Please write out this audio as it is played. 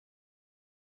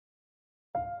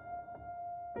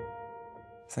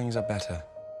Things are better.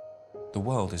 The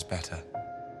world is better.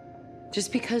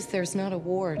 Just because there's not a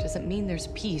war doesn't mean there's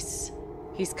peace.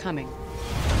 He's coming.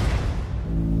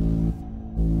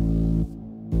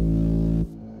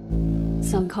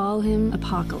 Some call him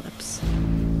Apocalypse.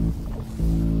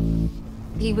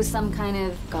 He was some kind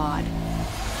of god.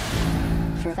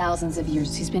 For thousands of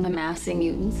years, he's been amassing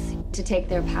mutants to take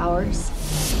their powers.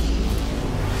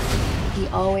 He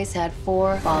always had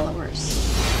 4 followers.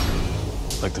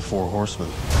 Like the 4 horsemen.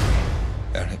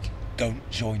 Eric, don't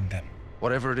join them.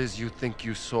 Whatever it is you think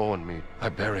you saw in me, I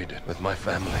buried it with my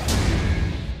family.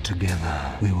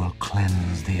 Together, we will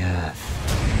cleanse the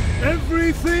earth.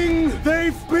 Everything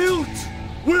they've built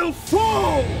will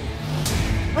fall!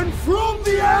 And from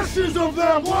the ashes of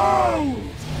their world,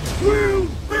 we'll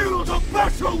build a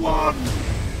better one!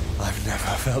 I've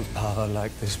never felt power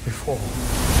like this before.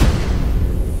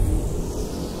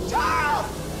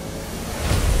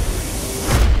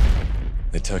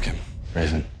 They took him.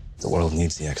 Raven, the world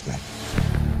needs the X-Men.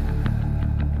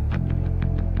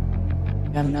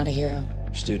 I'm not a hero.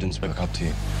 Students look up to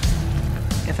you.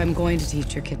 If I'm going to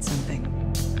teach your kids something,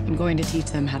 I'm going to teach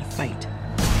them how to fight.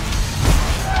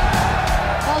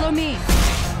 Follow me.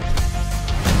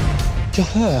 Kill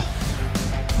her.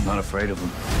 I'm not afraid of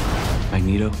him.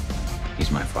 Magneto,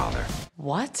 he's my father.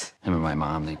 What? Him and my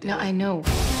mom, they did. No, I know.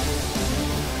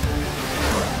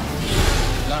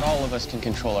 Not all of us can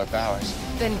control our powers.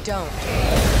 Then don't.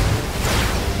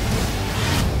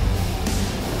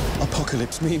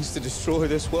 Apocalypse means to destroy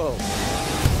this world.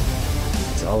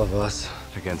 It's all of us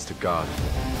against a god.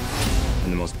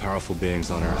 And the most powerful beings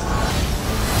on Earth.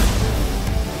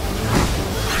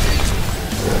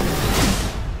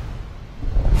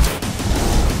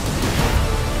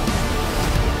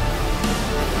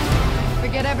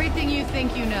 Forget everything you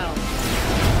think you know.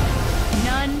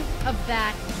 None of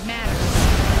that matters.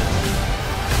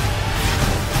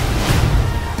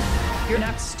 You're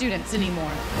not students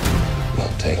anymore. We'll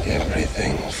take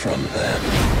everything from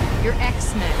them. You're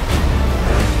X-Men.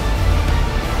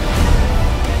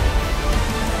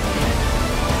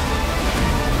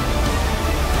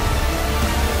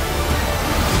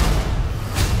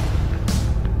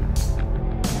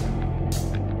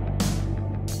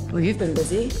 Well, you've been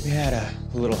busy. We had a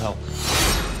little help.